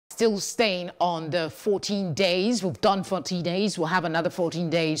still staying on the 14 days. We've done 14 days. We'll have another 14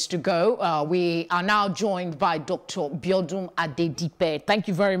 days to go. We are now joined by Dr. Biodun Adedipe. Thank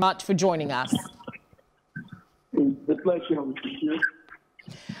you very much for joining us. It's a pleasure with you.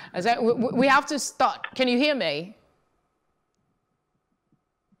 We have to start. Can you hear me?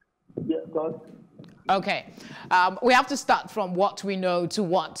 Yeah, God. Okay. We have to start from what we know to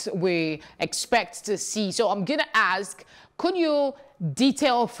what we expect to see. So I'm going to ask, could you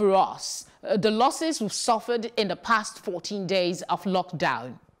detail for us the losses we've suffered in the past 14 days of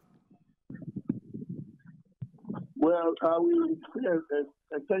lockdown? Well, we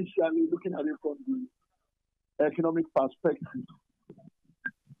essentially looking at it from the economic perspective.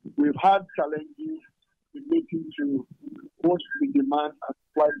 We've had challenges relating to both the demand and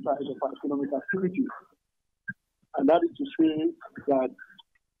supply side of our economic activity. And that is to say that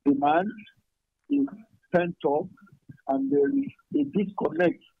demand is pent up and there is a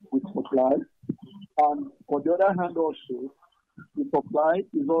disconnect with supply. And on the other hand also, the supply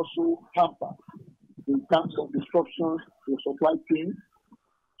is also hampered in terms of disruptions to supply chain.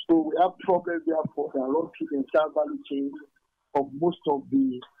 So we have problems therefore that run through the entire value chain of most of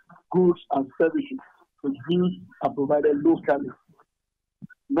the goods and services produced and provided locally.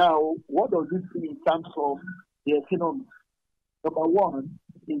 Now, what does this mean in terms of the economy? Number one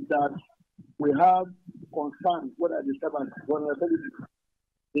is that we have concerns, what I describe as vulnerability,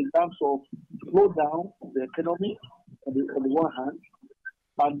 in terms of slowdown of the economy on the one hand,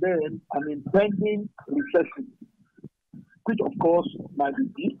 and then an impending recession, which of course might be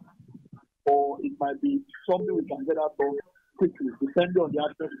deep, or it might be something we can get out of quickly, depending on the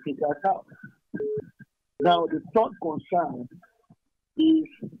aspect we take account. Now, the third concern is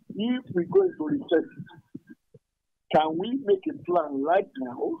if we go into recession, can we make a plan right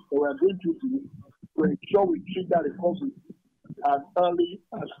now that we are going to do to ensure we treat that recovery as early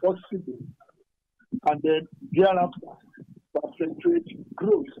as possible, and then thereafter accentuate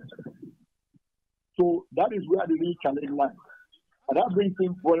growth? So that is where the real challenge lies. And that brings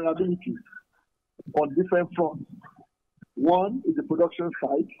in vulnerability on different fronts. One is the production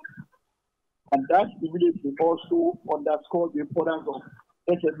side, and that immediately also underscores the importance of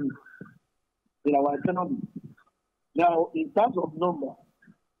SMEs in our economy. Now, in terms of number,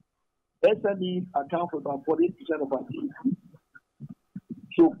 SMEs account for about 48% of our GDP.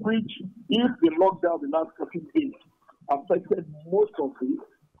 So, which, if the lockdown the last 14 days affected most of it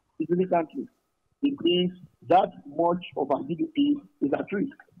significantly, it means that much of our GDP is at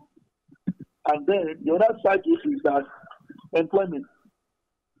risk. And then the other side is that employment.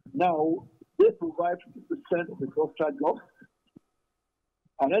 Now, they provide 50% of the industrial jobs,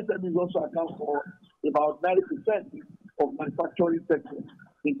 and SMEs also account for about 90% of manufacturing sector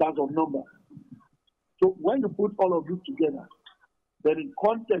in terms of number. So when you put all of this together, then in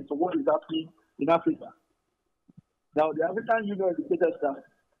context of what is happening in Africa, now the African Union indicated that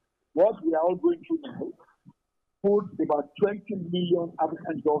what we are all going through now put about 20 million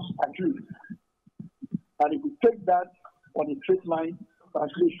African jobs at risk. And if we take that on a straight line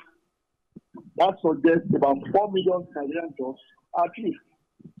translation, that suggests about 4 million Nigerian jobs at risk.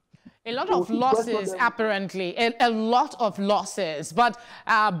 A lot of losses, apparently, a lot of losses, but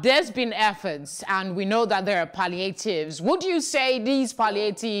there's been efforts, and we know that there are palliatives. Would you say these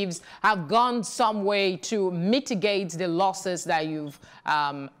palliatives have gone some way to mitigate the losses that you've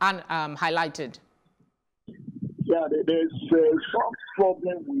highlighted? Yeah, there's some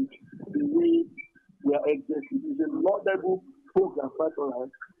problem with the way we are executing. It's a laudable program, right?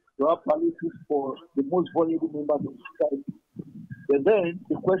 To have palliatives for the most vulnerable members of society. And then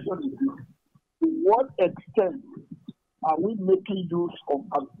the question is, to what extent are we making use of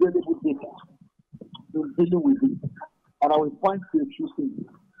available data in dealing with it? And I will point to a few things.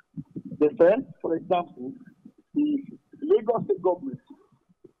 The first, for example, is Lagos State government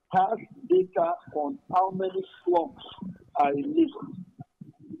has data on how many slums are in Lagos,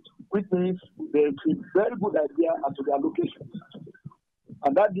 which means there's a very good idea as to their location.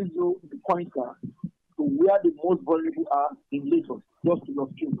 And that gives you the pointer to where the most vulnerable are in Lagos, just to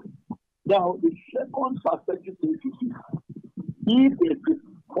illustrate. Now, the second perspective is if there's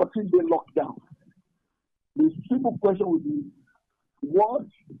a 14-day lockdown, the simple question would be, what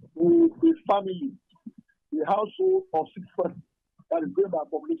will a family, the household of 6 persons that is going by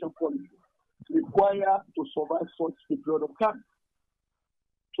population policy, require to survive such a period of time?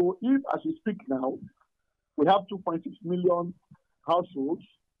 So if, as we speak now, we have 2.6 million households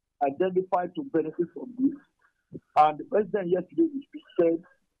identified to benefit from this, and the president yesterday said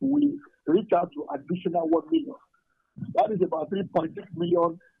we reach out to additional 1 million. That is about 3.6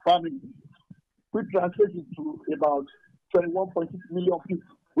 million families, which translates into about 21.6 million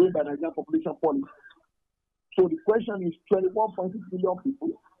people with the Nigerian population policy. So the question is 21.6 million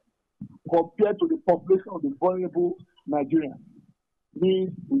people compared to the population of the vulnerable Nigerians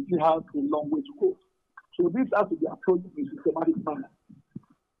means we still have a long way to go. So this has to be approached in a systematic manner.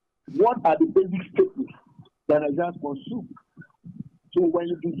 What are the basic staples that Nigerians consume? So when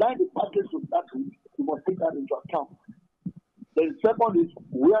you design the package to start with, you must take that into account. Then the second is,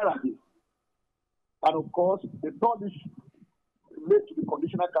 where are they? And of course, the third is related to the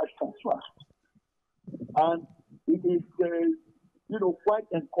conditional cash transfer. And it is, quite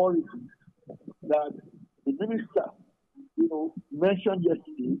encouraging that the minister, mentioned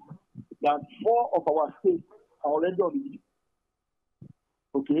yesterday that 4 of our states are already on the list.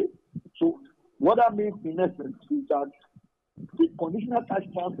 Okay? So what that means in essence is that the conditional cash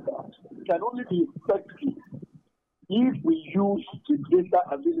transfer can only be effective if we use the data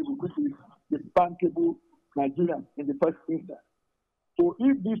available, which is the bankable Nigerians in the first instance. So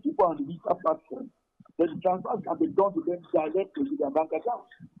if these people are on the digital platform, then the transfers can be done to them directly to their bank accounts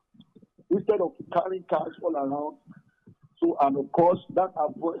instead of carrying cash all around. So, and of course, that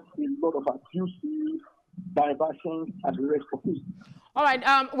avoids a lot of abuses, diversions, and the rest of it. All right,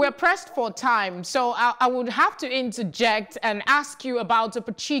 we're pressed for time, so I would have to interject and ask you about a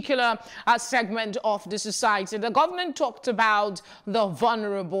particular segment of the society. The government talked about the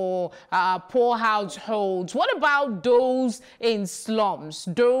vulnerable, poor households. What about those in slums,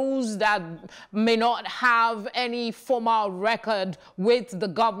 those that may not have any formal record with the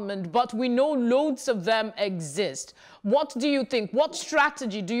government, but we know loads of them exist? What do you think? What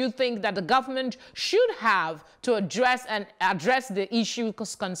strategy do you think that the government should have to address the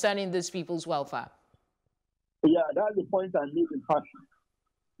issues concerning these people's welfare? Yeah, that's the point I made in passing.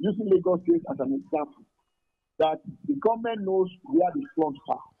 Using Lagos State as an example, that the government knows where the slums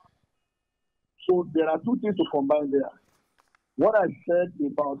are. So there are two things to combine there. What I said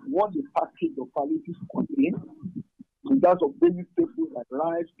about what the package of palliatives contain, in terms of basic staples like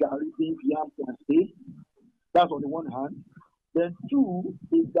rice, garri, beans, yams, and steak. That's on the one hand. Then two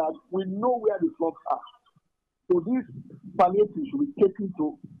is that we know where the slums are. So these palliatives should be taken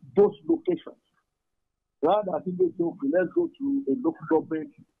to those locations. Rather than simply say, okay, let's go to a local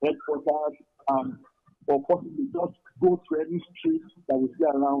government headquarters or possibly just go to any street that we see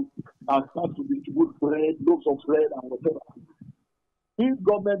around and start to distribute bread, loaves of bread and whatever. If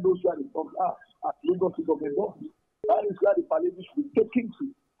government knows where the slums are, as Lagos government does, that is where the palliatives should be taken to.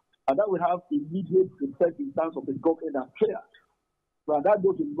 And that will have immediate effect in terms of the government affairs. So that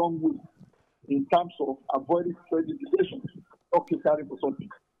goes a long way in terms of avoiding prejudication or caring for something.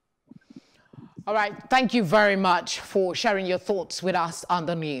 All right. Thank you very much for sharing your thoughts with us on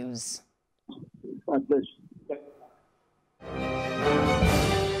the news. My pleasure.